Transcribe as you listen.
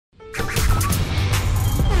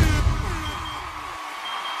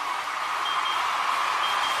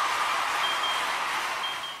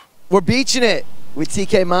We're beaching it with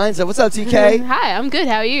Tkay Maidza. What's up, TK? Hi, I'm good.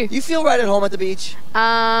 How are you? You feel right at home at the beach?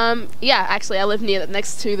 Yeah, actually, I live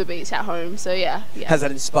next to the beach at home, so yeah. Has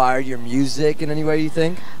that inspired your music in any way, you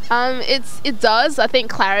think? It does. I think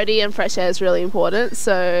clarity and fresh air is really important.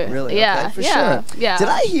 So really, yeah, okay, for yeah, sure. Yeah. Did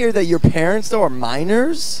I hear that your parents though are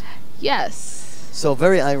miners? Yes. So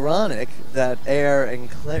very ironic that air and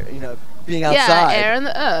being outside. Yeah, air and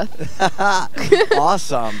the earth.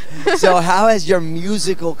 Awesome. So how has your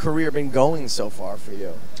musical career been going so far for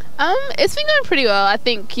you? It's been going pretty well. I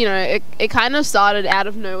think, it kind of started out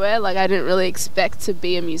of nowhere. Like, I didn't really expect to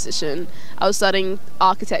be a musician. I was studying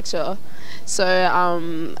architecture. So,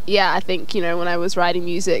 yeah, I think, when I was writing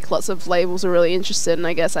music, lots of labels were really interested, and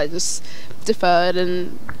I guess I just deferred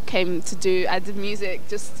and I did music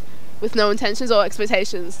just with no intentions or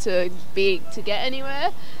expectations to get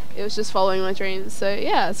anywhere. It was just following my dreams. So,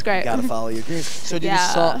 yeah, it's great. You gotta follow your dreams. So did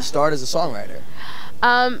you start as a songwriter?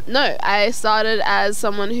 No, I started as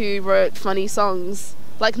someone who wrote funny songs.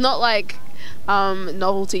 Like, not like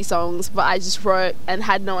novelty songs, but I just wrote and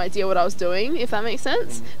had no idea what I was doing, if that makes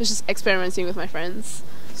sense. It was just experimenting with my friends.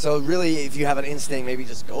 So really, if you have an instinct, maybe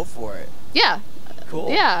just go for it. Yeah. Cool.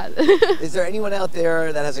 Yeah. Is there anyone out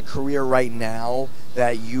there that has a career right now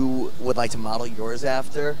that you would like to model yours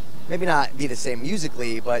after? Maybe not be the same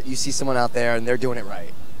musically, but you see someone out there and they're doing it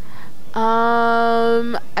right.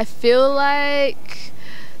 I feel like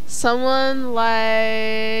someone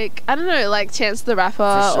like, I don't know, like Chance the Rapper.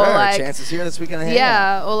 For sure. Or like Chance is here this weekend.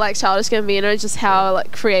 Yeah, or like Childish Gambino, just how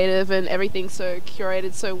like creative and everything's so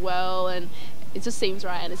curated so well, and it just seems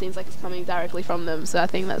right, and it seems like it's coming directly from them. So I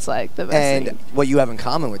think that's like the best thing. And what you have in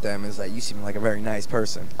common with them is that you seem like a very nice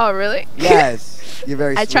person. Oh, really? Yes, you're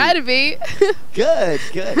very sweet. I try to be. Good.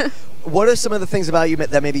 What are some of the things about you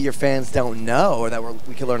that maybe your fans don't know, or that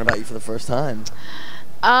we can learn about you for the first time?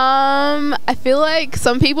 I feel like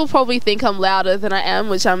some people probably think I'm louder than I am,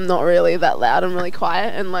 which I'm not really that loud. I'm really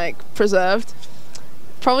quiet and like preserved.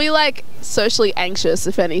 Probably like socially anxious,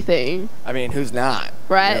 if anything. I mean, who's not?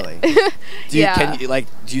 Right? Really? Yeah.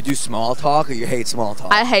 Do you do small talk, or you hate small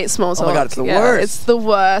talk? I hate small talk. Oh my god, it's the worst. It's the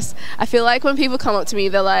worst. I feel like when people come up to me,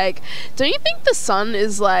 they're like, "Don't you think the sun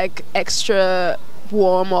is like extra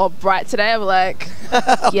warm or bright today?" I'm like,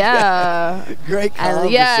 yeah. Great conversation.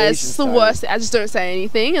 And yeah, it's the worst. I just don't say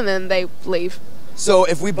anything, and then they leave. So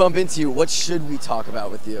if we bump into you, what should we talk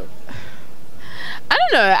about with you? I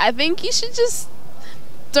don't know. I think you should just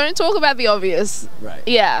don't talk about the obvious. Right.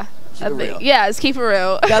 Yeah. Keep it real. Yeah, just keep it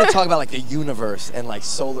real. You gotta talk about like the universe and like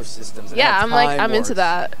solar systems. And yeah, I'm into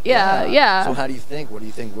that. Yeah. So how do you think? What do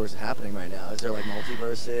you think was happening right now? Is there like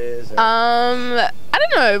multiverses? Or? I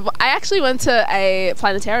don't know. I actually went to a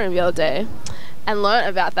planetarium the other day and learned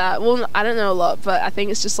about that. Well, I don't know a lot, but I think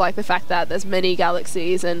it's just like the fact that there's many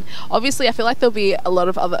galaxies, and obviously I feel like there'll be a lot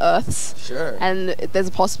of other Earths. Sure. And there's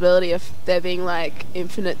a possibility of there being like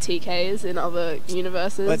infinite TKs in other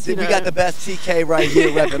universes. But we got the best TK right here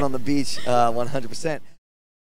repping on the beach, 100%.